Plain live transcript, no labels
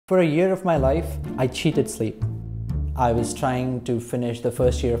For a year of my life, I cheated sleep. I was trying to finish the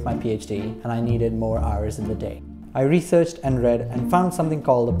first year of my PhD and I needed more hours in the day. I researched and read and found something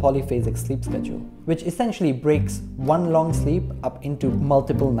called the polyphasic sleep schedule, which essentially breaks one long sleep up into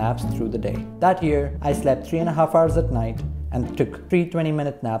multiple naps through the day. That year, I slept 3.5 hours at night and took 3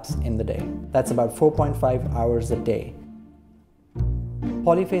 20-minute naps in the day. That's about 4.5 hours a day.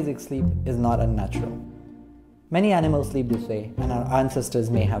 Polyphasic sleep is not unnatural. Many animals sleep this way, and our ancestors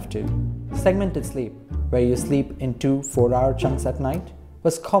may have too. Segmented sleep, where you sleep in 2 4-hour chunks at night,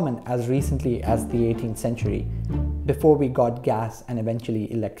 was common as recently as the 18th century, before we got gas and eventually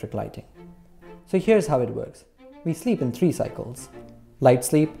electric lighting. So here's how it works. We sleep in 3 cycles: light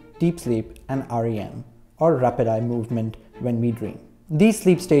sleep, deep sleep, and REM, or rapid eye movement when we dream. These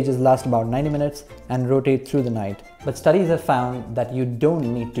sleep stages last about 90 minutes and rotate through the night, but studies have found that you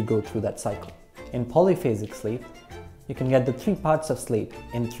don't need to go through that cycle. In polyphasic sleep, you can get the 3 parts of sleep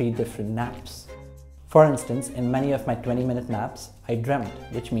in 3 different naps. For instance, in many of my 20-minute naps, I dreamt,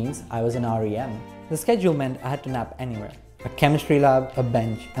 which means I was in REM. The schedule meant I had to nap anywhere: a chemistry lab, a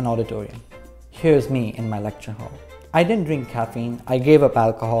bench, an auditorium. Here's me in my lecture hall. I didn't drink caffeine, I gave up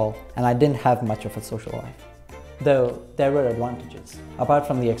alcohol, and I didn't have much of a social life. Though there were advantages. Apart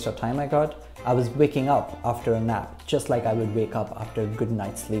from the extra time I got, I was waking up after a nap, just like I would wake up after a good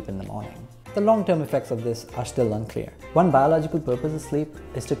night's sleep in the morning. The long-term effects of this are still unclear. One biological purpose of sleep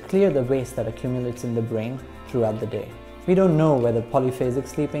is to clear the waste that accumulates in the brain throughout the day. We don't know whether polyphasic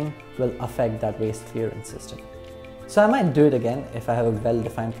sleeping will affect that waste clearance system. So I might do it again if I have a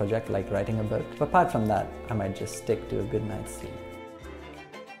well-defined project like writing a book. But apart from that, I might just stick to a good night's sleep.